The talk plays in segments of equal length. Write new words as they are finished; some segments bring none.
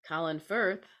Colin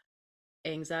Firth,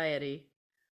 Anxiety,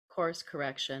 Course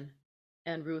Correction,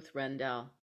 and Ruth Rendell.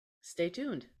 Stay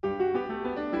tuned.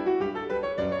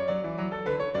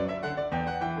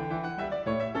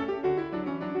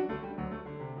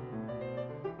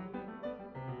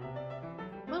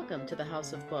 Welcome to the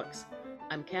House of Books.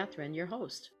 I'm Catherine, your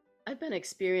host. I've been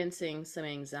experiencing some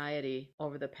anxiety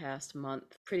over the past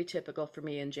month. Pretty typical for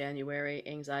me in January.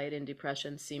 Anxiety and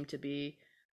depression seem to be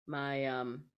my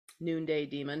noonday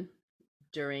demon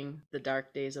during the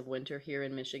dark days of winter here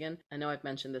in Michigan. I know I've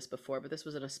mentioned this before, but this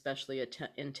was an especially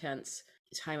intense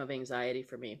time of anxiety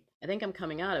for me. I think I'm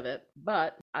coming out of it,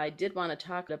 but I did want to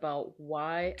talk about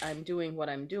why I'm doing what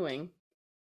I'm doing.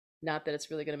 Not that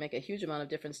it's really going to make a huge amount of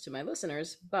difference to my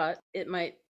listeners, but it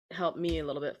might help me a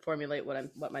little bit formulate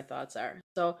what my thoughts are.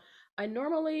 So I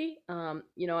normally,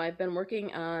 I've been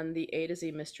working on the A to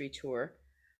Z mystery tour.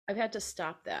 I've had to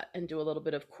stop that and do a little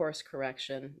bit of course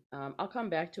correction. I'll come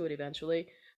back to it eventually,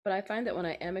 but I find that when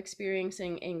I am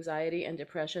experiencing anxiety and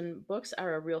depression, books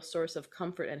are a real source of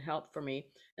comfort and help for me,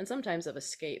 and sometimes of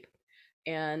escape.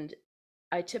 And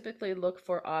I typically look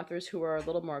for authors who are a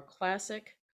little more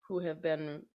classic, who have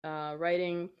been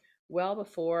writing well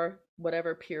before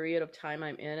whatever period of time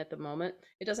I'm in at the moment.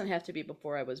 It doesn't have to be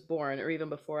before I was born or even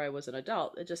before I was an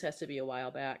adult. It just has to be a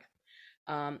while back.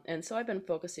 And so I've been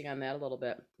focusing on that a little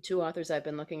bit. Two authors I've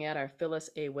been looking at are Phyllis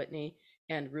A. Whitney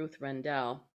and Ruth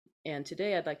Rendell. And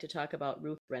today I'd like to talk about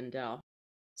Ruth Rendell.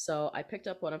 So I picked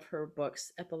up one of her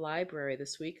books at the library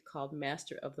this week called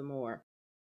Master of the Moor.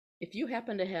 If you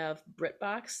happen to have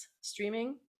Britbox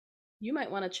streaming, you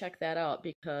might want to check that out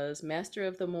because Master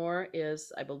of the Moor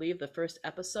is, I believe, the first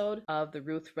episode of the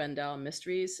Ruth Rendell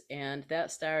Mysteries, and that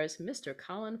stars Mr.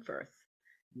 Colin Firth.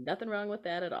 Nothing wrong with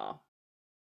that at all.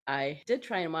 I did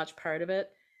try and watch part of it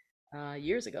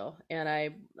years ago, and I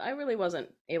really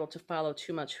wasn't able to follow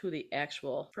too much who the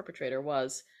actual perpetrator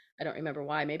was. I don't remember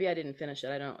why. Maybe I didn't finish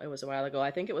it. It was a while ago.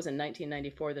 I think it was in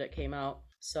 1994 that it came out.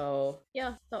 So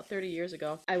yeah, about 30 years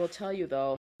ago. I will tell you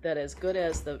though, that as good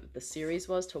as the series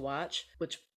was to watch,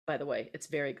 which by the way, it's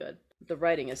very good, the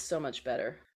writing is so much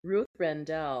better. Ruth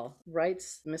Rendell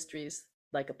writes mysteries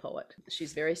like a poet.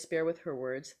 She's very spare with her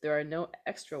words. There are no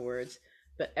extra words,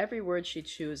 but every word she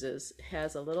chooses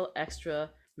has a little extra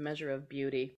measure of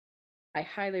beauty. I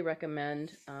highly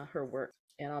recommend her work,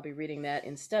 and I'll be reading that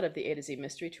instead of the A to Z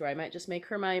mystery tour. I might just make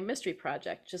her my mystery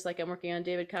project, just like I'm working on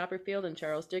David Copperfield and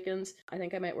Charles Dickens. I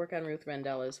think I might work on Ruth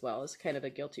Rendell as well, as kind of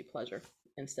a guilty pleasure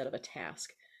instead of a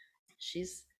task.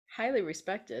 She's highly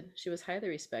respected. She was highly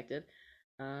respected.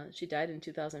 She died in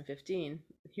 2015.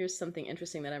 Here's something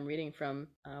interesting that I'm reading from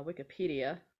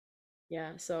Wikipedia.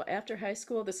 Yeah, so after high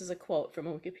school, this is a quote from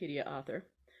a Wikipedia author.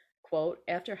 Quote,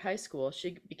 after high school,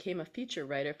 she became a feature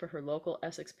writer for her local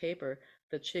Essex paper,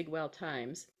 the Chigwell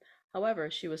Times. However,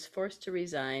 she was forced to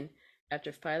resign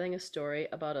after filing a story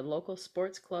about a local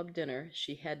sports club dinner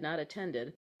she had not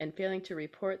attended and failing to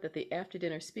report that the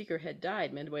after-dinner speaker had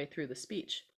died midway through the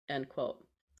speech, end quote.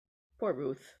 Poor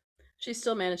Ruth. She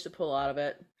still managed to pull out of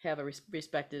it, have a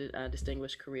respected,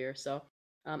 distinguished career. So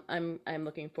I'm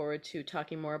looking forward to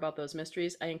talking more about those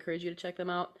mysteries. I encourage you to check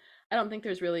them out. I don't think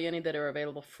there's really any that are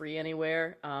available free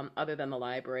anywhere other than the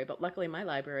library, but luckily my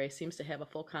library seems to have a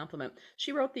full complement.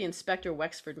 She wrote the Inspector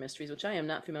Wexford mysteries, which I am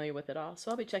not familiar with at all,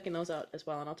 so I'll be checking those out as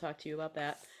well, and I'll talk to you about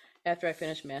that after I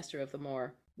finish Master of the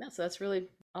Moor. So that's really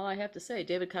all I have to say.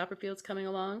 David Copperfield's coming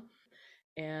along,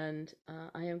 and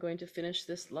I am going to finish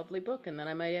this lovely book, and then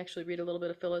I might actually read a little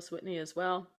bit of Phyllis Whitney as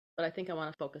well, but I think I want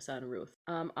to focus on Ruth.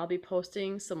 I'll be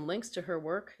posting some links to her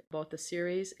work, both the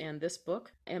series and this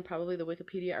book, and probably the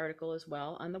Wikipedia article as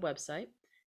well on the website.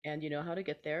 And you know how to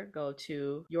get there. Go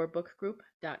to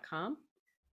yourbookgroup.com,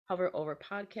 hover over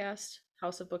podcast,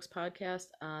 House of Books podcast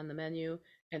on the menu,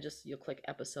 and you'll click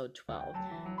episode 12.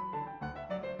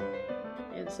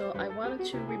 And so I wanted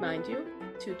to remind you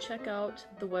to check out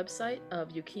the website of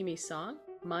Yukimi Song,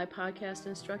 my podcast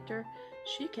instructor.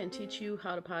 She can teach you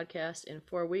how to podcast in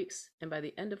 4 weeks, and by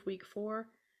the end of week 4,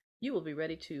 you will be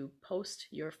ready to post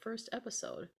your first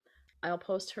episode. I'll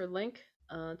post her link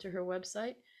to her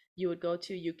website. You would go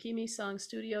to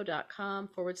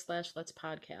yukimisongstudio.com/let's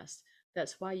podcast.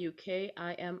 That's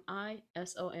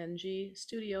YUKIMISONG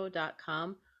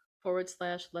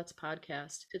studio.com/let's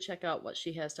podcast to check out what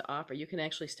she has to offer. You can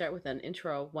actually start with an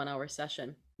intro 1-hour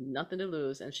session. Nothing to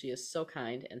lose, and she is so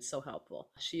kind and so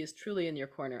helpful. She is truly in your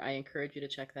corner. I encourage you to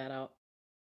check that out.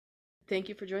 Thank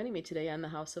you for joining me today on the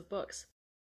House of Books.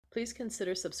 Please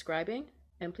consider subscribing,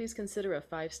 and please consider a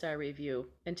 5-star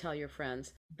review and tell your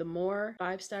friends. The more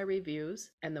 5-star reviews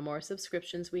and the more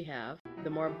subscriptions we have, the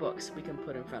more books we can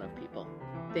put in front of people.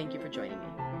 Thank you for joining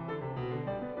me.